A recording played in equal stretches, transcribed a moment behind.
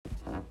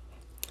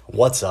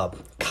What's up?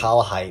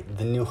 Kyle Height,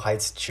 The New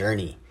Heights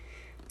Journey,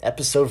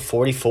 episode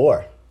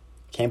 44.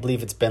 Can't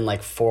believe it's been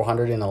like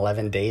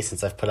 411 days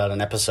since I've put out an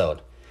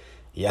episode.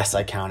 Yes,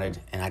 I counted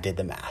and I did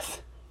the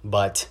math.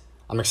 But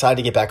I'm excited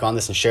to get back on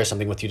this and share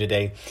something with you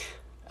today.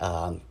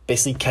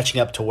 Basically catching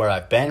up to where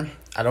I've been.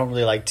 I don't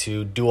really like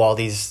to do all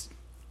these,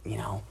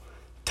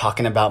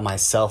 talking about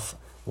myself,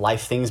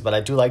 life things, but I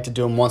do like to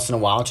do them once in a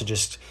while to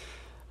just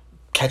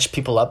catch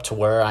people up to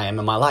where I am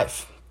in my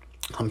life.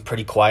 I'm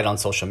pretty quiet on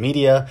social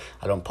media.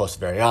 I don't post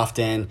very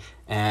often,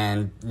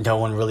 and no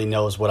one really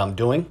knows what I'm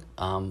doing,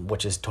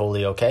 which is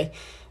totally okay.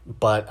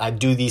 But I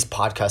do these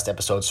podcast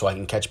episodes so I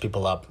can catch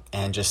people up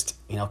and just,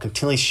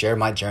 continually share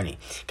my journey,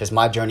 because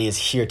my journey is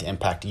here to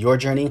impact your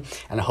journey.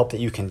 And I hope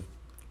that you can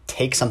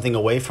take something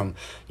away from,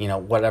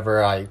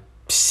 whatever I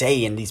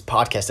say in these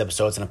podcast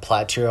episodes and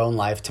apply it to your own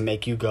life to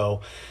make you go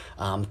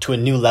to a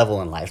new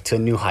level in life, to a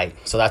new height.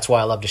 So that's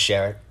why I love to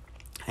share it.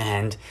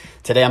 And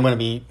today I'm going to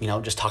be,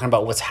 just talking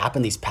about what's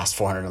happened these past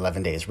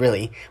 411 days,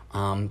 really.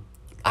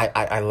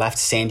 I left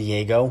San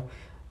Diego.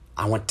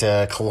 I went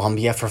to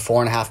Colombia for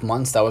 4.5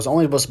 months. That was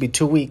only supposed to be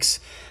 2 weeks.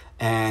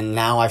 And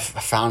now I've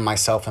found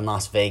myself in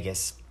Las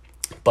Vegas.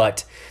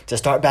 But to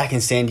start back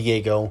in San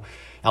Diego,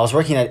 I was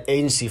working at an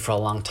agency for a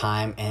long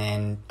time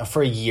and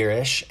for a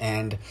year-ish.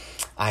 And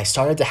I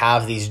started to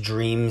have these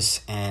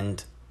dreams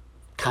and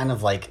kind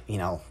of like,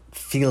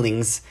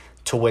 feelings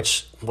to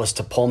which was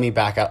to pull me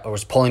back out, or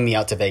was pulling me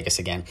out to Vegas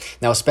again.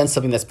 Now, it's been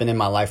something that's been in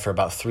my life for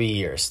about 3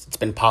 years. It's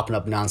been popping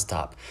up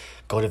nonstop.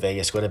 Go to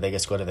Vegas, go to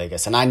Vegas, go to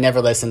Vegas. And I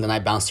never listened, and I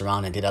bounced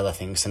around and did other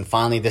things. And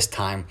finally, this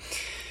time,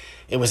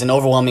 it was an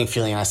overwhelming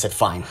feeling. And I said,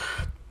 fine,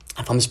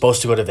 if I'm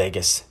supposed to go to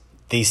Vegas,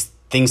 these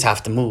things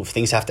have to move.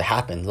 Things have to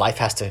happen. Life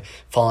has to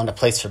fall into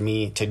place for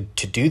me to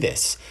do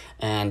this.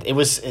 And it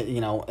was,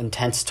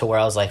 intense to where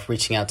I was like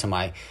reaching out to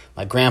my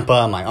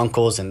grandpa, my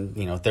uncles, and,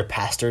 their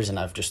pastors. And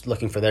I'm just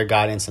looking for their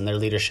guidance and their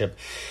leadership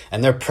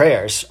and their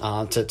prayers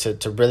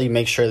to really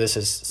make sure this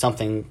is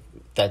something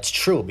that's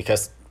true.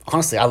 Because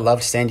honestly, I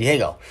loved San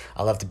Diego.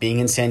 I loved being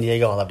in San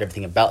Diego. I loved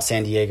everything about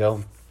San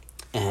Diego.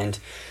 And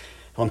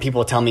when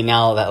people tell me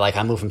now that like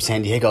I moved from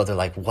San Diego, they're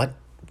like, what?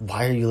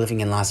 Why are you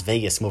living in Las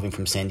Vegas moving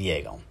from San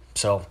Diego?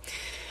 So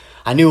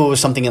I knew it was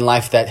something in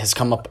life that has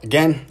come up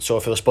again. So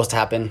if it was supposed to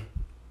happen,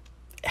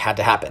 it had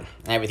to happen.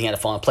 And everything had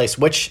to fall in place,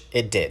 which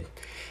it did.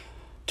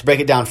 To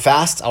break it down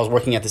fast, I was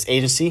working at this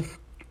agency.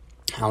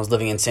 I was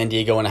living in San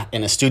Diego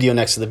in a studio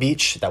next to the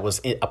beach that was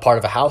a part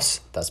of a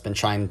house that's been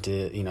trying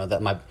to,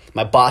 that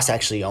my boss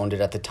actually owned it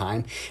at the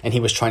time. And he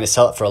was trying to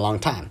sell it for a long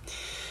time.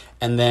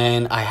 And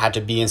then I had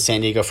to be in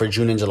San Diego for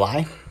June and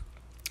July.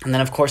 And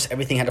then, of course,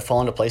 everything had to fall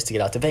into place to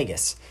get out to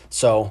Vegas.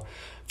 So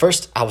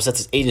first, I was at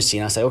this agency,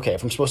 and I said, okay,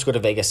 if I'm supposed to go to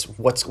Vegas,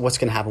 what's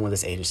going to happen with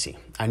this agency?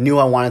 I knew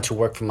I wanted to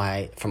work for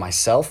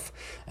myself,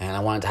 and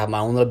I wanted to have my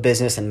own little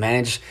business and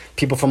manage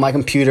people from my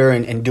computer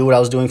and do what I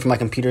was doing from my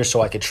computer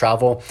so I could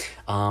travel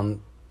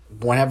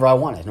whenever I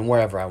wanted and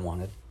wherever I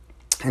wanted.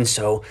 And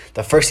so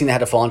the first thing that had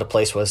to fall into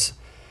place was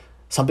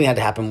something had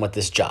to happen with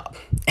this job.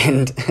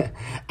 And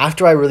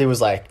after I really was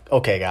like,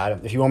 okay,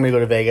 God, if you want me to go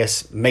to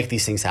Vegas, make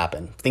these things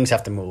happen. Things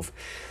have to move.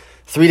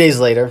 3 days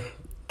later,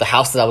 the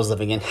house that I was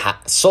living in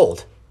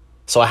sold.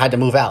 So I had to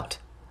move out.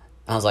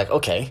 I was like,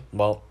 okay,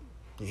 well,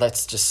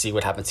 let's just see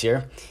what happens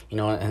here.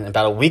 And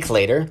about a week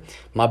later,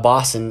 my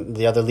boss and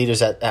the other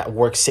leaders at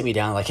work sit me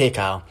down like, hey,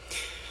 Kyle,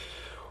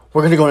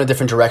 we're going to go in a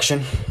different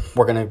direction.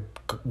 We're going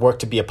to work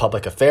to be a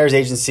public affairs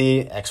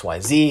agency,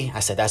 XYZ. I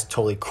said, that's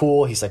totally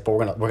cool. He's like, but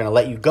we're going to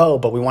let you go,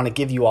 but we want to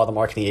give you all the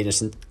marketing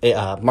agents and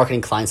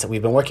marketing clients that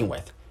we've been working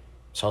with.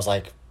 So I was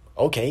like,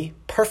 okay,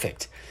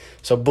 perfect.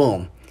 So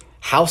boom,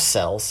 house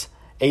sells.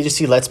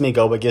 Agency lets me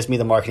go, but gives me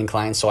the marketing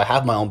clients, so I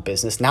have my own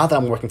business. Now that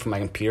I'm working from my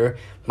computer,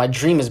 my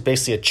dream is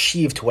basically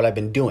achieved to what I've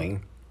been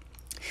doing.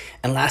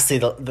 And lastly,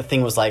 the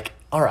thing was like,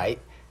 all right,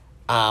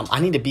 I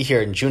need to be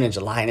here in June and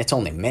July, and it's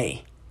only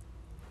May.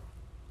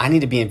 I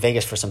need to be in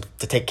Vegas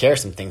to take care of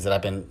some things that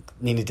I've been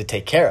needing to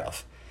take care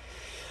of.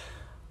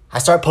 I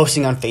start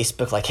posting on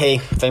Facebook like, hey,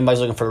 if anybody's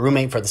looking for a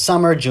roommate for the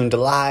summer, June,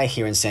 July,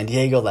 here in San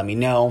Diego, let me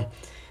know.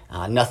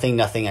 Nothing.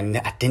 And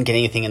I didn't get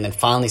anything. And then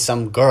finally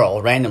some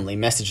girl randomly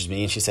messages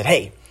me and she said,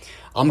 hey,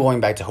 I'm going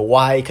back to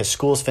Hawaii because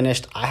school's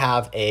finished. I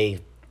have a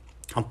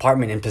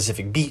apartment in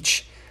Pacific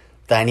Beach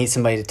that I need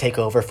somebody to take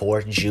over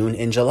for June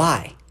and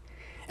July.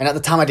 And at the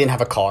time I didn't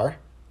have a car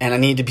and I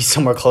needed to be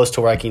somewhere close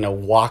to where I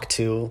can, walk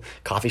to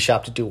coffee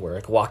shop to do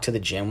work, walk to the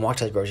gym, walk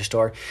to the grocery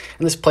store.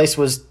 And this place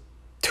was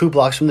 2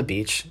 blocks from the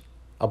beach,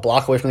 a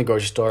block away from the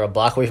grocery store, a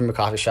block away from the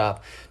coffee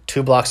shop,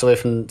 2 blocks away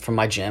from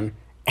my gym.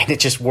 And it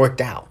just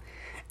worked out.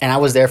 And I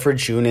was there for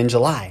June and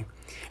July.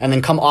 And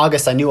then come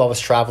August, I knew I was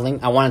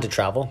traveling. I wanted to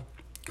travel.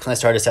 When I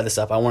started to set this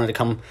up, I wanted to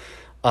come.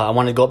 I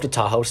wanted to go up to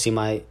Tahoe, see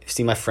my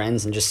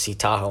friends, and just see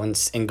Tahoe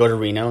and go to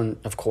Reno, and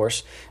of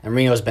course. And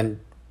Reno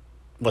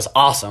was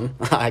awesome.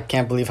 I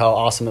can't believe how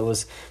awesome it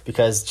was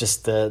because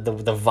just the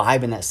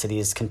vibe in that city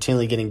is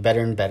continually getting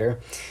better and better.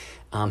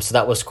 So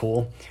that was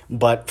cool.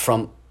 But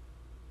from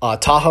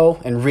Tahoe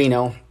and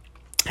Reno,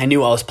 I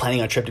knew I was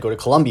planning a trip to go to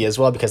Colombia as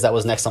well because that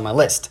was next on my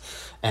list.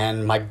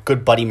 And my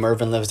good buddy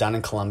Mervin lives down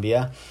in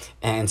Colombia.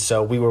 And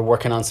so we were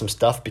working on some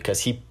stuff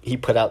because he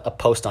put out a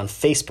post on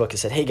Facebook and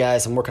said, hey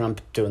guys, I'm working on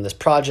doing this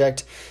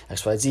project,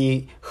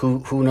 XYZ.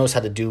 Who knows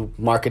how to do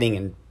marketing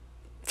and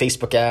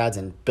Facebook ads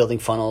and building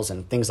funnels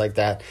and things like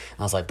that? And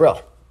I was like, bro,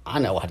 I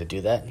know how to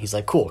do that. He's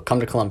like, cool, come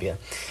to Colombia.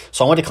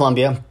 So I went to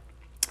Colombia,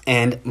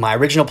 and my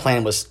original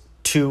plan was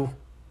 2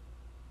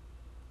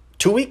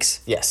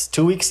 weeks? Yes,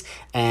 2 weeks.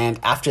 And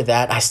after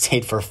that, I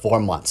stayed for 4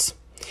 months.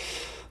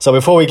 So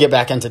before we get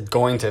back into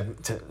going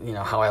to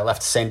how I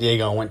left San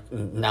Diego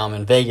and now I'm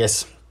in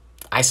Vegas,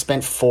 I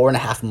spent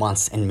 4.5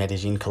 months in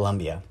Medellin,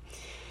 Colombia.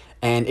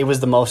 And it was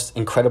the most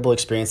incredible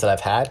experience that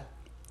I've had.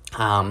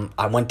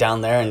 I went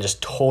down there and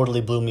just totally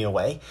blew me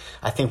away.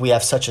 I think we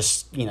have such a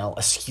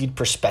skewed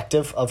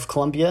perspective of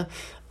Colombia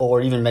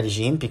or even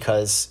Medellin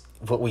because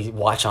what we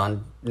watch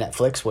on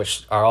Netflix,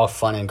 which are all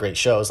fun and great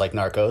shows like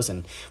Narcos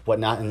and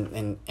whatnot,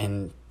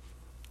 and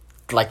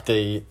like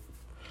the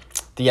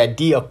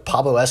idea of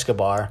Pablo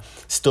Escobar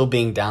still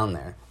being down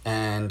there,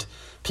 and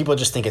people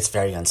just think it's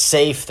very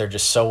unsafe. They're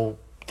just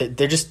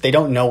they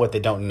don't know what they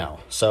don't know.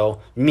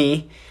 So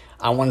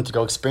I wanted to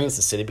go experience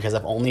the city because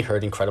I've only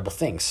heard incredible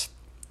things.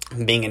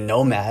 Being a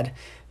nomad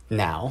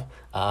now,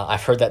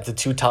 I've heard that the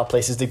 2 top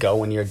places to go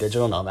when you're a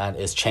digital nomad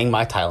is Chiang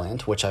Mai,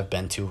 Thailand, which I've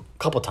been to a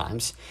couple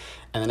times,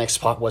 and the next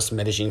spot was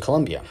Medellin,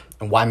 Colombia.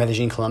 And why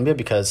Medellin, Colombia?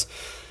 Because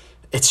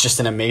it's just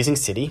an amazing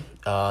city.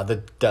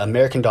 The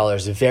American dollar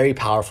is very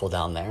powerful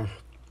down there,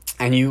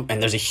 and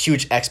there's a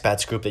huge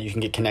expats group that you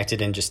can get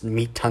connected and just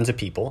meet tons of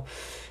people,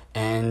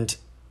 and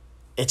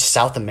it's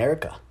South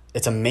America.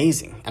 It's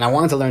amazing, and I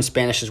wanted to learn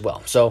Spanish as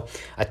well. So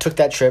I took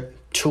that trip.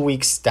 2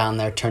 weeks down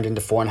there turned into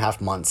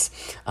 4.5 months.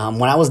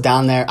 When I was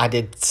down there, I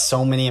did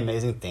so many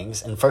amazing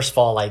things. And first of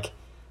all, like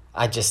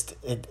I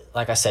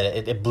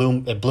said, it blew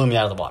me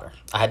out of the water.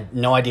 I had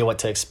no idea what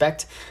to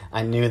expect.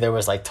 I knew there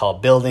was like tall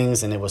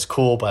buildings and it was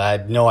cool, but I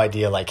had no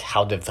idea like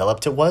how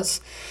developed it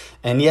was.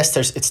 And yes,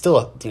 it's still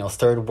a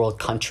third world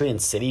country and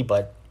city,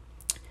 but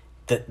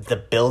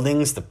the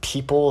buildings, the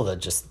people,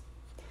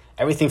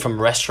 everything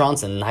from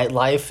restaurants and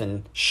nightlife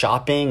and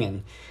shopping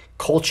and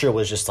culture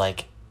was just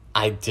like,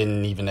 I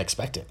didn't even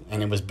expect it,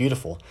 and it was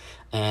beautiful.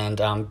 And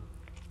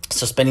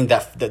so spending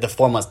the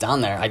 4 months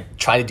down there, I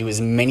tried to do as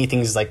many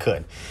things as I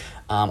could.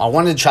 I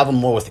wanted to travel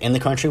more within the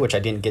country, which I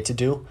didn't get to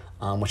do,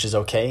 which is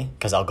okay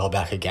because I'll go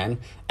back again,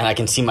 and I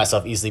can see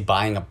myself easily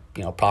buying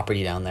a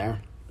property down there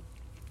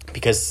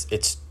because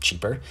it's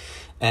cheaper.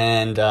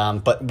 And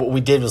but what we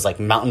did was like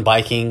mountain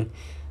biking,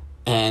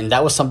 and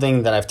that was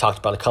something that I've talked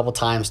about a couple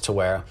times to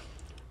where,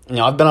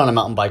 I've been on a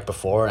mountain bike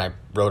before and I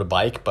rode a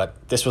bike,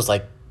 but this was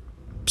like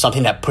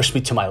something that pushed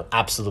me to my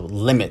absolute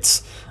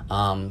limits.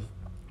 And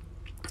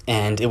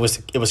it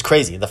was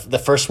crazy. The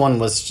first one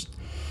was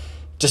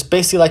just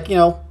basically like,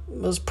 it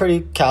was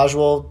pretty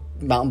casual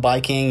mountain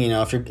biking.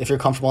 If you're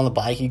comfortable on the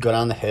bike, you go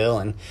down the hill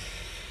and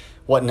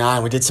whatnot.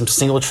 And we did some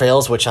single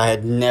trails, which I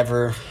had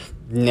never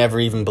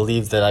even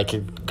believed that I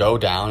could go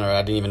down, or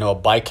I didn't even know a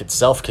bike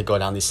itself could go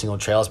down these single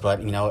trails.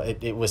 But,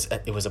 it was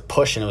a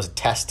push and it was a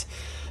test.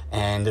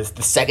 And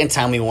the second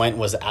time we went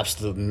was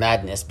absolute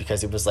madness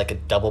because it was like a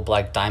double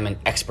black diamond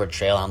expert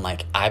trail. I'm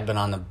like, I've been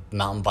on the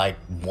mountain bike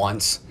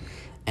once,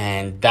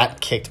 and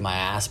that kicked my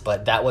ass,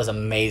 but that was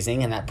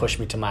amazing, and that pushed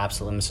me to my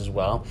absolute limits as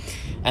well.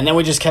 And then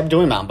we just kept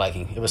doing mountain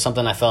biking. It was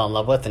something I fell in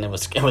love with, and it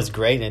was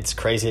great. It's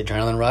crazy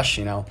adrenaline rush.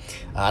 I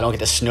don't get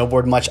to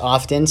snowboard much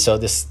often, so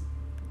this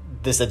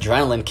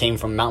adrenaline came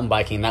from mountain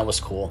biking, and that was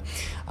cool.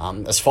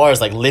 As far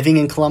as like living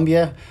in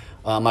Colombia,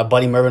 my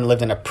buddy Mervin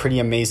lived in a pretty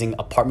amazing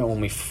apartment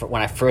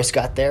when I first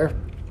got there.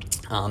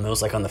 It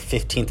was like on the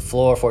 15th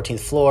floor, 14th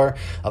floor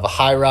of a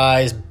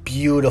high-rise,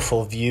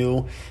 beautiful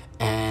view,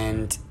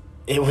 and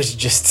it was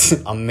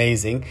just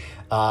amazing.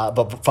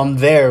 But from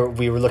there,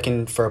 we were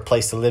looking for a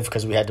place to live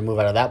because we had to move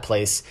out of that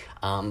place.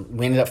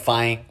 We ended up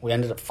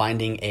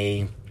finding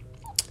a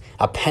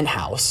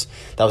penthouse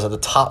that was at the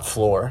top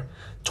floor,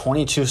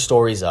 22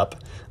 stories up.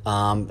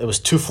 It was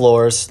 2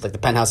 floors, like the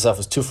penthouse itself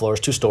was 2 floors,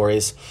 2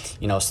 stories,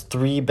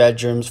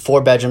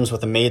 4 bedrooms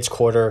with a maid's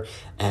quarter,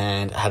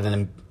 and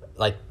had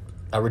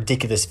a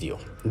ridiculous view.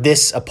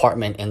 This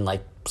apartment in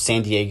like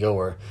San Diego,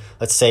 or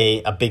let's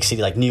say a big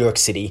city like New York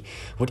City,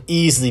 would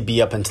easily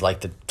be up into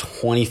like the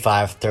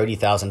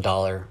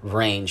 $25,000-$30,000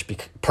 range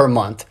per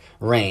month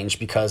range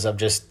because of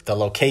just the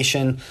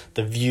location,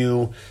 the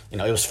view. It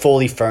was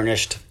fully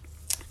furnished,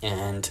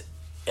 and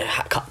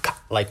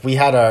we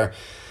had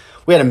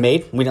a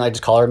maid. We didn't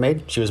just call her a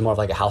maid. She was more of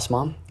like a house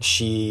mom.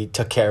 She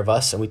took care of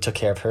us, and we took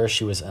care of her.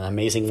 She was an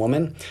amazing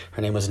woman.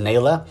 Her name was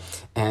Nayla,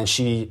 and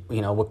she,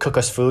 would cook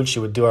us food. She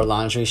would do our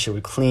laundry. She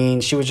would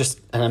clean. She was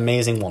just an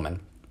amazing woman.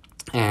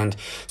 And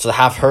so to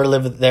have her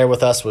live there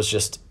with us was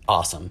just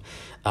awesome.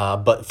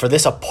 But for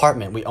this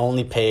apartment, we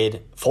only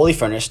paid fully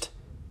furnished,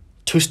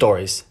 2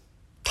 stories,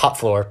 top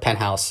floor,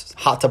 penthouse,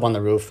 hot tub on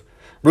the roof,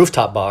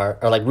 rooftop bar,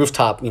 or like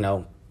rooftop,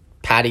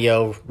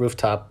 patio,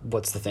 rooftop,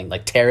 what's the thing,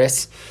 like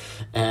terrace,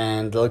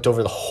 and they looked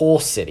over the whole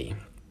city.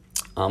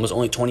 It was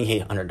only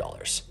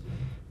 $2,800.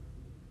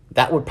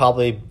 that would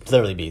probably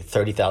literally be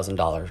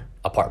 $30,000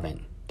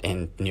 apartment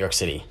in New York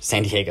City,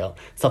 San Diego,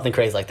 something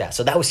crazy like that.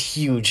 So that was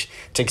huge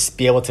to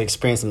be able to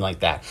experience something like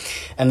that.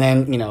 And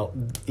then,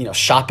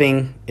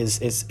 shopping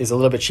is a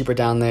little bit cheaper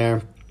down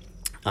there.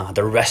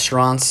 The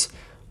restaurants,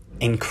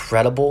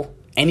 incredible.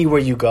 Anywhere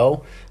you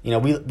go,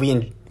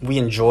 we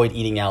enjoyed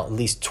eating out at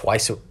least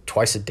twice a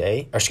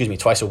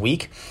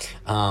week,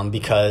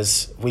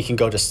 because we can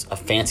go to a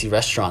fancy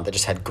restaurant that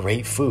just had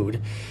great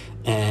food,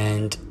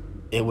 and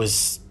it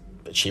was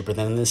cheaper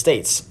than in the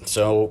States.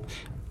 So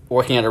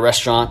working at a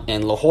restaurant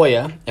in La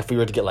Jolla, if we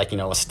were to get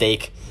a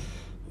steak,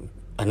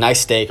 a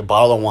nice steak, a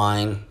bottle of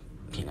wine,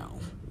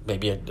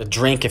 maybe a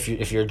drink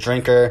if you're a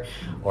drinker,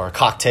 or a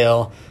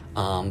cocktail,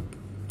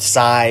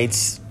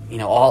 sides,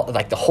 all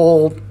like the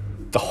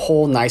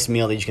whole nice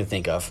meal that you can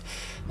think of.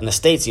 In the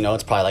States,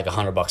 it's probably like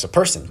 $100 a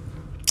person.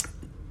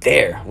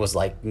 There was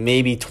like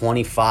maybe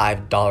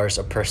 $25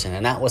 a person,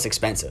 and that was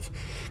expensive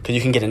because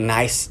you can get a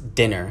nice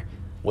dinner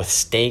with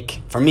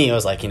steak. For me, it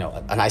was like,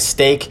 a nice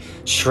steak,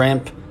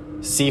 shrimp,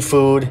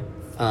 seafood,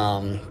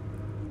 a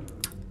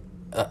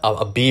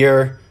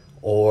beer,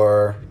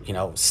 or,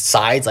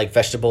 sides like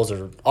vegetables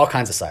or all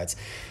kinds of sides.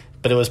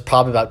 But it was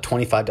probably about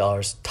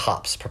 $25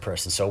 tops per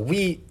person. So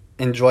we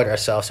enjoyed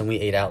ourselves and we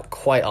ate out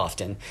quite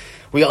often.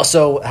 We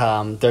also,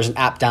 there's an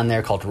app down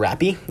there called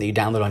Rappi that you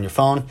download on your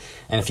phone.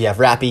 And if you have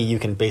Rappi, you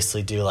can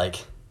basically do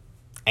like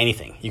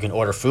anything. You can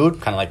order food,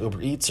 kind of like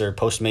Uber Eats or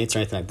Postmates or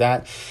anything like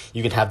that.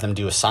 You can have them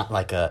do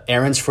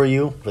errands for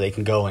you, where they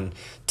can go and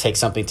take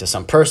something to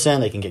some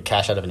person. They can get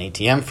cash out of an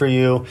ATM for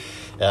you.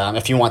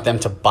 If you want them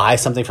to buy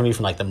something from you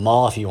from like the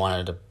mall, if you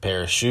wanted a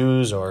pair of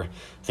shoes or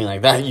thing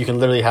like that, you can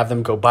literally have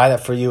them go buy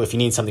that for you. If you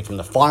need something from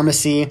the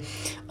pharmacy,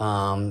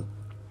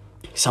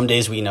 some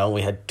days we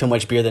had too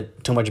much beer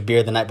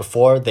the night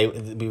before. We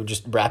would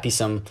just Rappi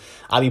some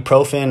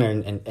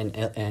ibuprofen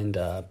and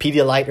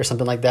Pedialyte or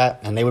something like that,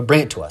 and they would bring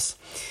it to us.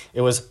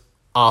 It was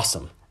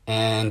awesome.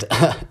 And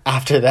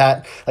after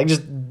that, like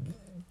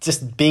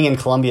just being in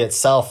Colombia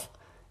itself,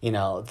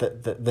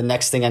 the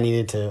next thing I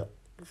needed to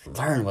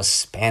learn was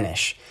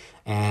Spanish.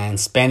 And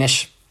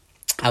Spanish,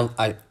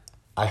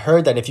 I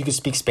heard that if you can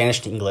speak Spanish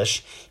to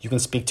English, you can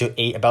speak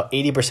to about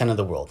 80% of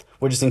the world,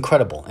 which is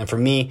incredible. And for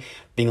me,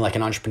 being like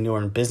an entrepreneur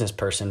and business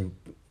person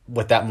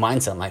with that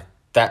mindset, like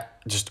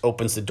that just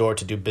opens the door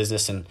to do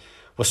business and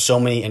with so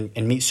many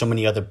and meet so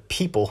many other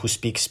people who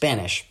speak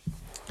Spanish.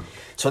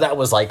 So that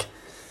was like,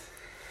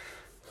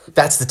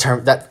 that's the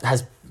term that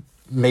has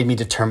made me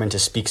determined to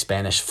speak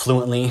Spanish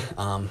fluently,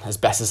 as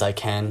best as I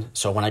can.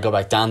 So when I go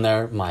back down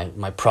there,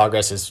 my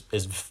progress is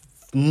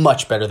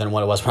much better than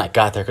what it was when I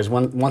got there. Because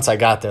once I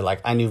got there,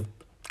 like I knew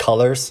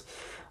colors,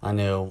 I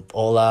knew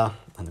hola,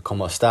 I knew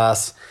cómo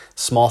estás,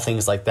 small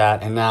things like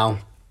that. And now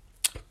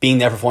being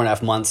there for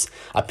 4.5 months,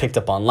 I picked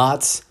up on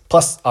lots.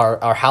 Plus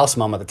our house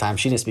mom at the time,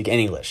 she didn't speak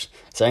any English.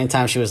 So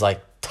anytime she was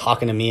like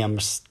talking to me, at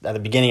the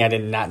beginning, I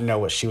did not know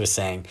what she was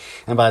saying.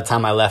 And by the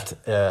time I left,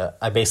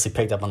 I basically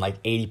picked up on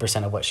like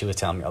 80% of what she was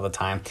telling me all the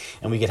time.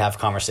 And we could have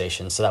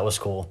conversations. So that was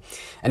cool.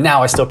 And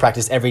now I still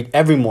practice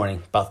every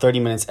morning, about 30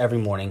 minutes every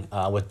morning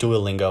with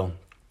Duolingo.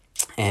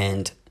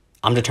 And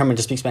I'm determined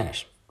to speak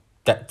Spanish.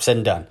 That said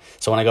and done.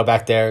 So when I go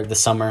back there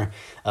this summer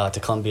to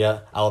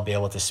Colombia, I will be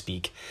able to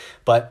speak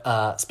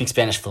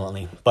Spanish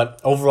fluently. But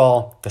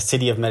overall, the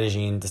city of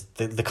Medellin,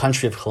 the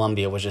country of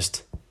Colombia was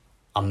just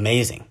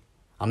amazing.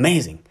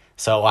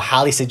 So I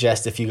highly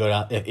suggest if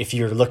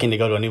you're looking to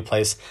go to a new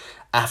place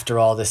after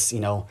all this,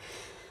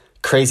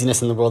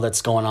 craziness in the world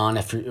that's going on,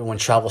 when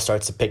travel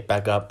starts to pick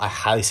back up, I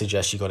highly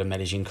suggest you go to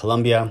Medellin,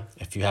 Colombia.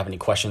 If you have any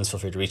questions, feel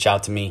free to reach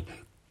out to me.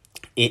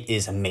 It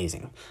is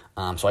amazing.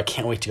 So I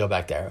can't wait to go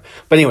back there.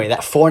 But anyway,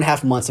 that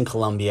 4.5 months in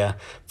Colombia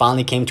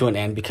finally came to an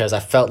end because I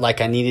felt like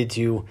I needed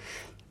to,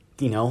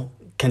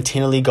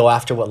 continually go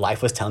after what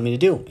life was telling me to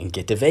do and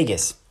get to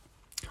Vegas.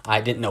 I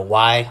didn't know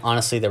why.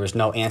 Honestly, there was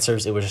no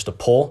answers. It was just a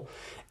pull.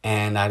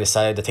 And I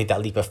decided to take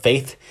that leap of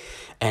faith.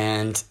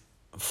 And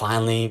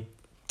finally,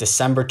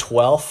 December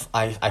 12th,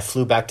 I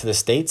flew back to the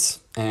States.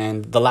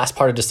 And the last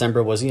part of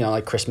December was,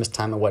 like Christmas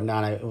time and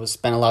whatnot. I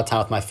spent a lot of time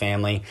with my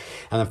family.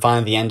 And then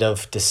finally, the end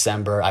of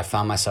December, I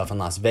found myself in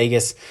Las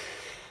Vegas.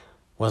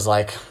 Was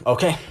like,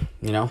 okay,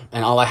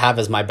 and all I have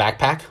is my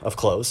backpack of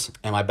clothes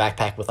and my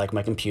backpack with like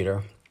my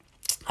computer.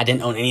 I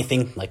didn't own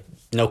anything, like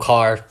no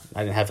car.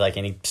 I didn't have like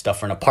any stuff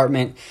for an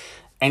apartment,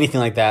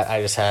 anything like that.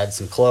 I just had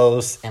some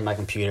clothes and my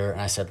computer. And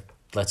I said,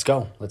 let's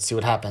go. Let's see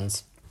what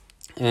happens.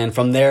 And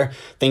from there,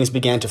 things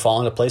began to fall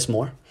into place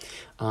more.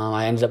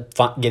 I ended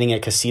up getting a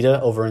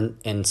casita over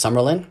in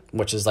Summerlin,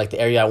 which is like the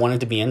area I wanted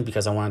to be in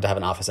because I wanted to have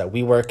an office at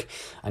WeWork.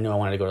 I knew I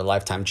wanted to go to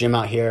Lifetime Gym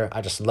out here.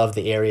 I just love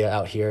the area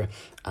out here.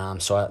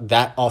 So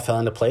that all fell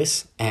into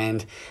place.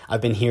 And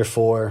I've been here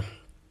for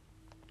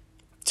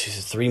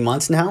 3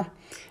 months now.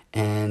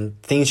 And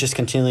things just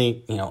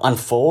continually,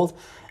 unfold.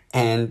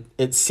 And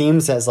it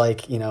seems as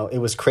like, it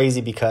was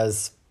crazy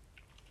because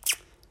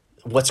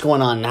what's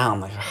going on now? I'm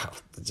like,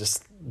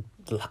 just,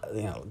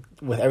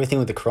 with everything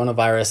with the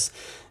coronavirus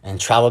and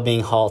travel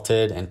being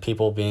halted and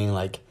people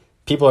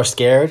people are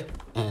scared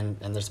and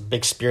there's a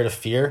big spirit of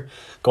fear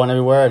going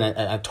everywhere, and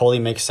it totally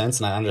makes sense,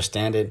 and I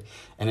understand it,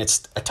 and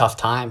it's a tough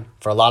time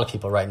for a lot of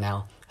people right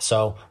now.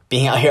 So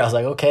being out here, I was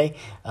like, okay,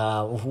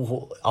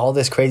 all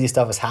this crazy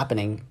stuff is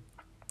happening.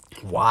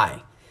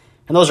 Why?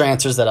 And those are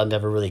answers that I'll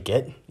never really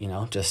get,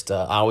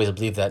 I always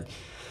believe that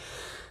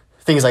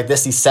things like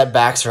this, these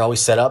setbacks are always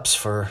setups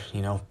for,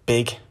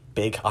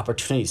 big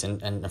opportunities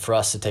and for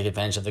us to take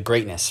advantage of the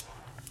greatness.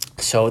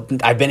 So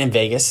I've been in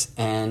Vegas,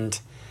 and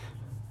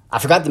I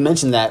forgot to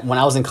mention that when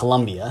I was in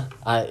Colombia,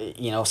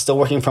 still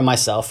working for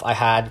myself, I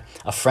had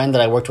a friend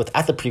that I worked with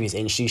at the previous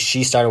agency.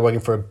 She started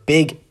working for a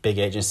big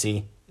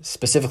agency,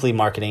 specifically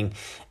marketing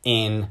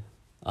in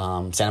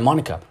Santa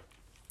Monica.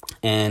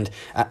 And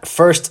at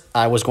first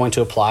I was going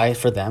to apply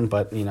for them,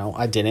 but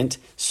I didn't.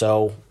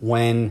 So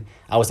when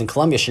I was in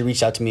Colombia, she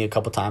reached out to me a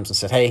couple times and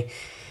said, hey,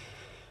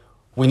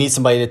 we need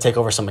somebody to take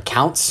over some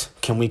accounts.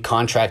 Can we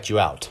contract you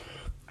out?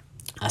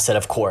 I said,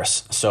 of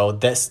course. So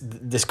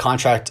this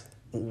contract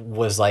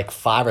was like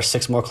 5 or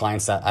 6 more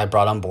clients that I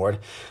brought on board.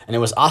 And it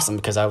was awesome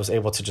because I was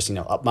able to just,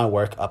 up my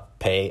work, up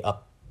pay,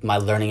 up my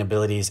learning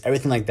abilities,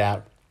 everything like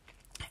that.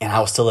 And I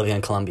was still living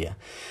in Colombia.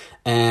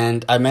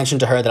 And I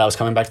mentioned to her that I was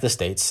coming back to the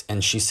States,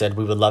 and she said,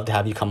 we would love to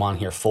have you come on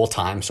here full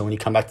time. So when you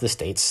come back to the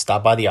States,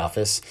 stop by the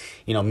office,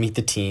 meet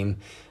the team,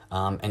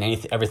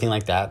 and everything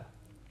like that.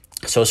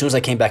 So as soon as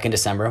I came back in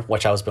December,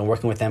 which I was been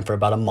working with them for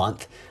about a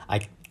month,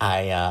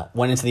 I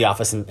went into the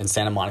office in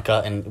Santa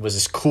Monica, and it was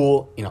this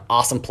cool,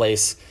 awesome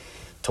place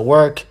to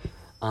work.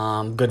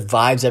 Good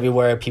vibes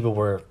everywhere. People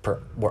were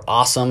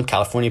awesome.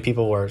 California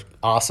people were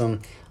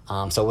awesome.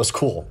 So it was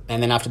cool.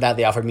 And then after that,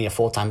 they offered me a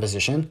full-time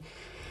position.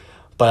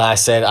 But I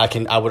said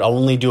I would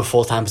only do a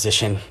full-time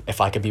position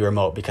if I could be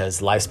remote,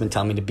 because life's been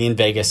telling me to be in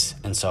Vegas,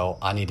 and so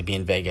I need to be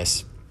in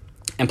Vegas.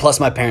 And plus,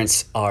 my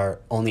parents are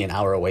only an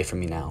hour away from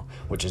me now,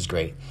 which is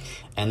great.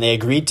 And they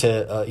agreed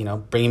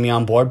to bringing me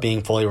on board,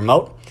 being fully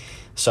remote.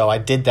 So I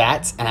did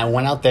that, and I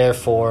went out there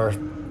for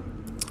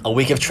a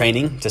week of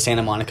training to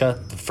Santa Monica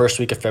the first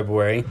week of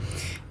February,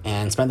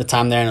 and spent the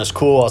time there, and it was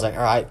cool. I was like,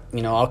 all right,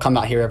 I'll come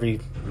out here every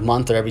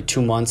month or every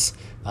 2 months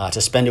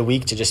to spend a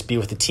week to just be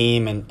with the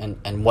team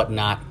and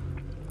whatnot,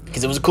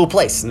 because it was a cool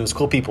place and it was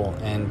cool people,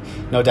 and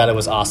no doubt it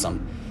was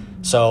awesome.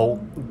 So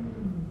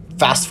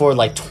fast forward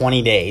like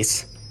 20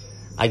 days,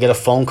 I get a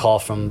phone call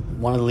from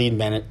one of the lead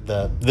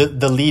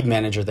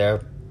manager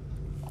there,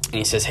 and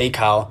he says, hey,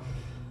 Kyle,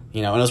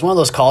 and it was one of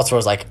those calls where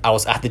I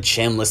was at the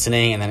gym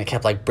listening, and then it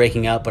kept like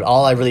breaking up, but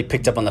all I really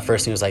picked up on the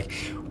first thing was like,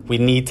 we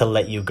need to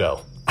let you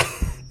go.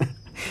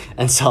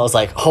 And so I was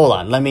like, hold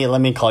on, let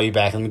me call you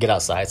back. Let me get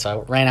outside.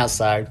 So I ran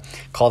outside,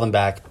 called him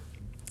back.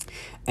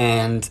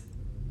 And,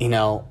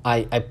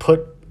 I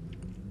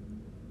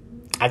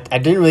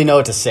didn't really know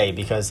what to say,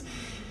 because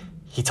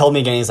he told me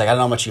again, he's like, I don't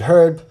know how much you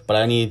heard, but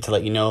I need to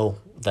let you know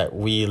that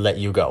we let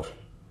you go.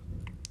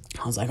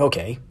 I was like,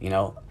 okay,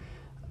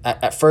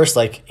 at first,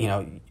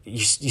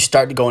 you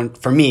start to go in,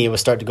 for me, it was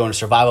start to go into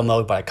survival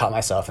mode, but I caught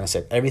myself and I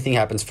said, everything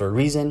happens for a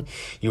reason.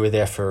 You were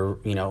there for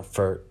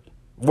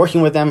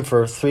working with them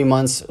for 3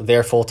 months,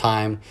 there full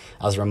time.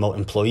 I was a remote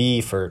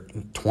employee for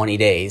 20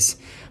 days,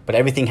 but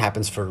everything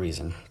happens for a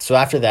reason. So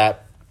after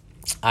that,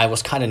 I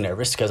was kind of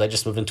nervous because I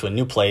just moved into a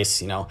new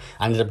place. I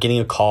ended up getting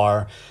a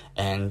car,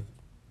 and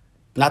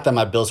not that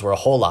my bills were a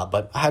whole lot,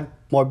 but I had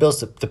more bills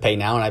to pay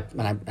now.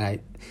 And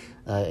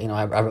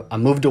I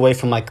moved away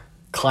from my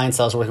clients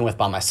I was working with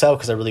by myself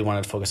because I really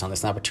wanted to focus on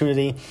this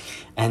opportunity.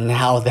 And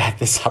now that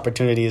this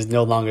opportunity is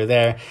no longer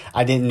there,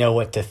 I didn't know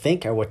what to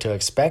think or what to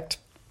expect.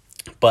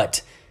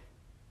 But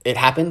it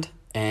happened,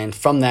 and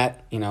from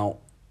that,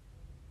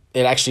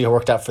 it actually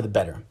worked out for the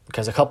better,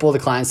 because a couple of the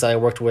clients that I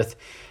worked with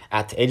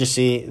at the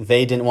agency,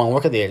 they didn't want to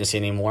work at the agency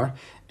anymore,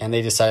 and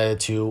they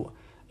decided to,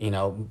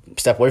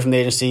 step away from the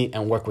agency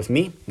and work with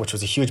me, which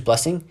was a huge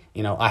blessing.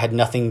 I had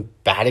nothing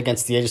bad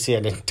against the agency. I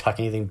didn't talk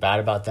anything bad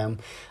about them.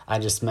 I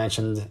just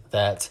mentioned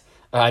that,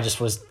 I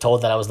just was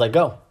told that I was let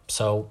go.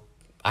 So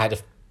I had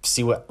to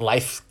see what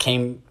life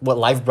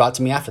brought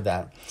to me after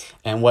that.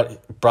 And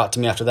what brought to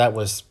me after that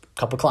was a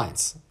couple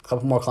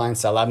more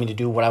clients that allowed me to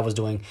do what I was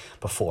doing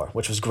before,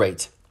 which was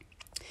great.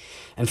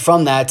 And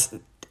from that,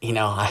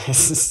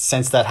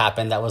 since that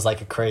happened, that was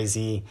like a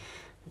crazy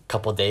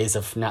couple of days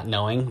of not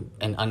knowing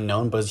and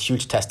unknown, but it was a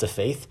huge test of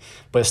faith.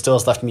 But it still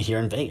has left me here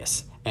in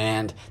Vegas.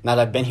 And now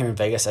that I've been here in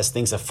Vegas, as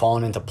things have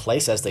fallen into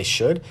place as they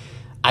should,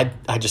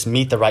 I just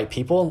meet the right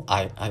people.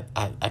 I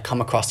come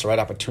across the right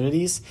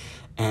opportunities.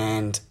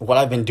 And what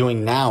I've been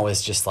doing now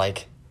is just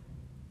like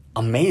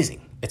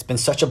amazing. It's been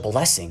such a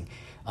blessing,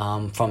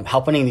 from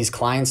helping these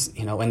clients,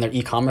 in their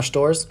e-commerce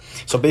stores.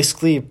 So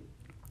basically,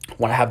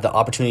 what I have the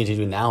opportunity to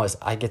do now is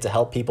I get to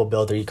help people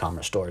build their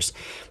e-commerce stores.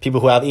 People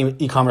who have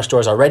e-commerce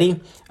stores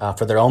already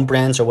for their own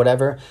brands or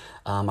whatever,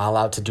 I'm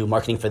allowed to do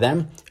marketing for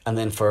them. And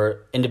then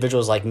for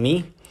individuals like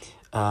me,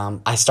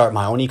 I start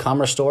my own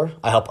e-commerce store.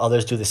 I help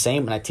others do the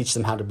same, and I teach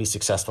them how to be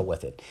successful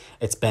with it.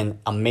 It's been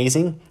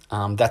amazing.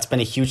 That's been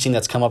a huge thing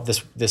that's come up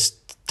this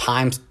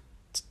time,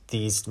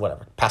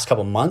 past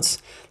couple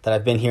months that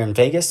I've been here in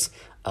Vegas.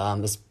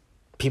 Is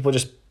people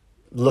just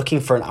looking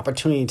for an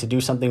opportunity to do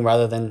something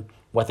rather than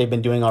what they've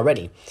been doing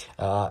already.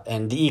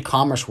 And the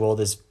e-commerce world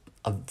is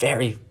a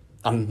very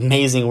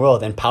amazing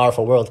world and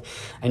powerful world,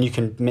 and you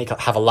can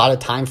have a lot of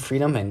time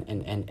freedom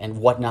and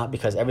whatnot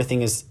because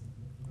everything is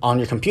on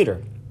your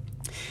computer.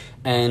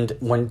 And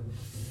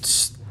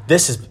once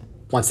this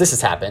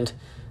has happened,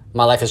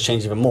 my life has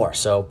changed even more.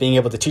 So being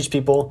able to teach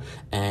people,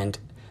 and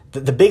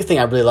the big thing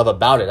I really love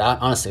about it,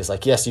 honestly, is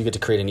like, yes, you get to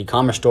create an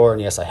e-commerce store,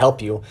 and yes, I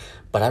help you,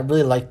 but I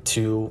really like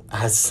to,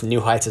 as New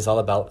Heights is all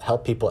about,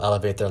 help people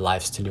elevate their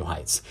lives to new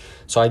heights.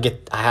 So I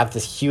have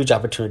this huge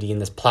opportunity in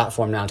this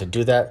platform now to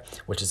do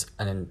that, which is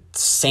an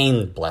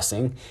insane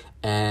blessing.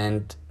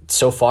 And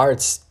so far,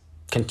 it's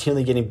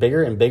continually getting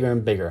bigger and bigger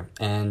and bigger.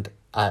 And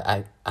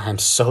I'm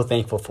so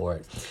thankful for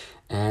it.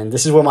 And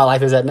this is where my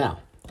life is at now.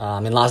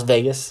 I'm in Las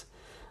Vegas.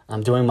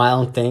 I'm doing my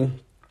own thing.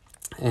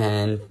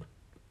 And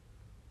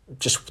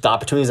just the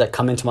opportunities that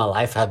come into my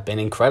life have been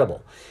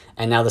incredible.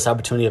 And now this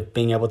opportunity of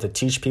being able to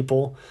teach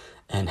people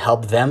and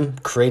help them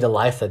create a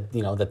life that,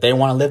 that they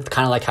want to live,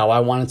 kind of like how I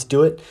wanted to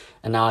do it.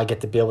 And now I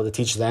get to be able to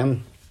teach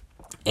them,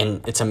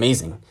 and it's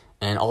amazing.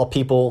 And all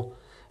people,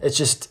 it's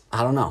just,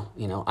 I don't know,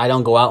 I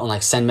don't go out and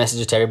like send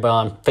messages to everybody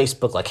on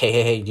Facebook like,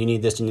 hey, you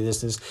need this, you need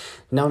this.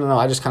 No.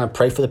 I just kind of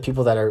pray for the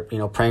people that are,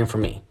 praying for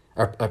me,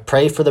 or I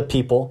pray for the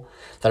people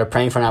that are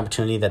praying for an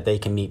opportunity that they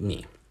can meet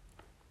me.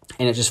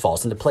 And it just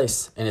falls into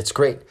place, and it's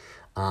great.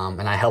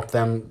 And I help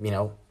them,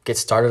 get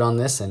started on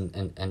this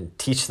and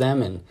teach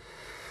them. And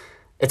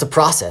it's a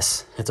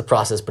process.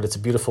 But it's a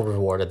beautiful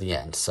reward at the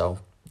end. So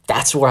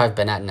that's where I've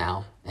been at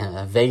now.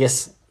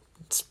 Vegas,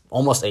 it's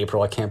almost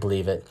April. I can't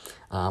believe it.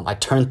 I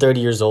turned 30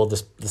 years old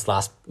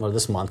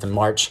this month in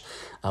March,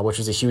 which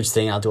was a huge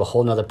thing. I'll do a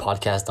whole nother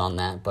podcast on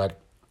that. But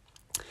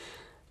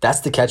that's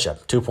the catch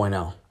up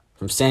 2.0.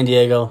 From San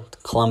Diego to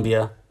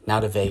Colombia, now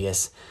to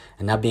Vegas.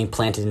 And now being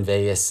planted in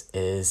Vegas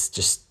is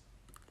just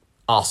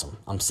awesome.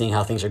 I'm seeing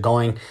how things are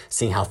going,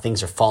 seeing how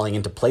things are falling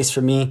into place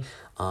for me.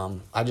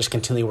 I just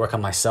continually work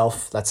on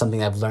myself. That's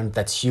something I've learned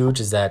that's huge,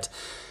 is that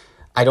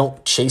I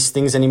don't chase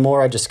things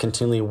anymore. I just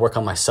continually work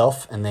on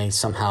myself, and they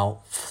somehow,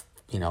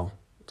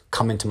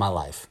 come into my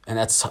life. And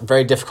that's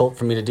very difficult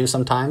for me to do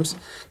sometimes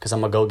because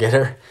I'm a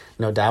go-getter,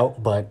 no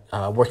doubt. But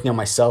working on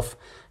myself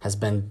has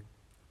been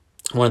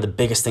one of the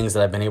biggest things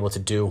that I've been able to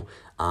do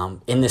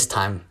in this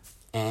time.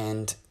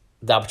 And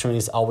the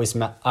opportunities I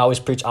always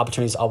preach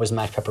opportunities always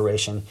match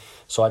preparation.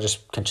 So I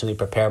just continually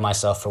prepare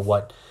myself for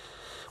what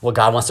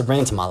God wants to bring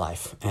into my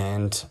life.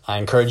 And I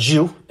encourage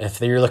you,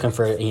 if you're looking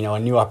for, a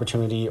new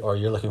opportunity, or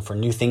you're looking for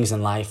new things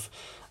in life,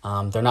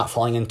 they're not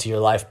falling into your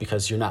life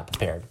because you're not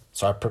prepared.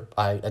 So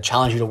I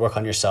challenge you to work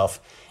on yourself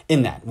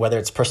in that, whether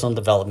it's personal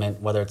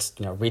development, whether it's,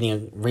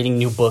 reading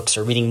new books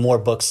or reading more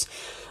books,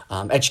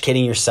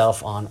 educating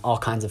yourself on all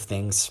kinds of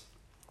things.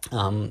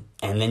 And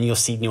then you'll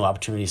see new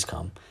opportunities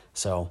come.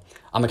 So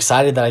I'm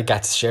excited that I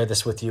got to share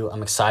this with you.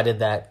 I'm excited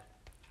that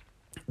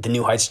the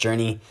New Heights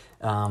journey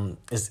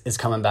is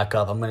coming back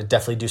up. I'm going to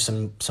definitely do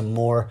some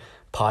more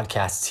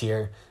podcasts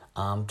here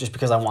just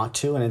because I want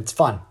to, and it's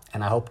fun.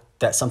 And I hope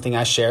that something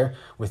I share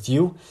with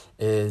you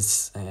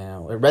is, it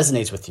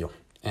resonates with you.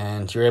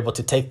 And you're able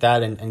to take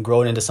that and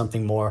grow it into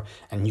something more,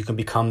 and you can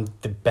become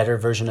the better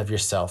version of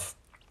yourself.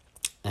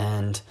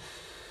 And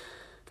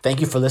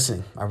thank you for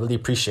listening. I really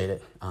appreciate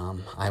it.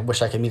 I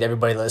wish I could meet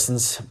everybody that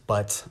listens,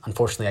 but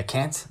unfortunately I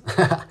can't.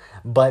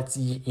 But,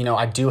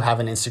 I do have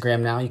an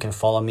Instagram now. You can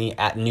follow me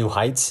at New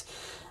Heights,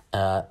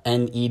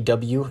 NEWHEIDTS.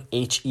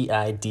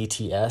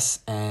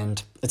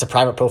 And it's a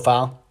private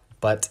profile,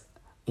 but,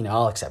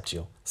 I'll accept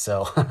you.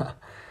 So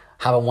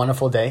have a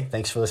wonderful day.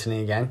 Thanks for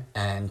listening again,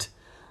 and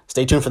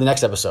stay tuned for the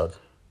next episode.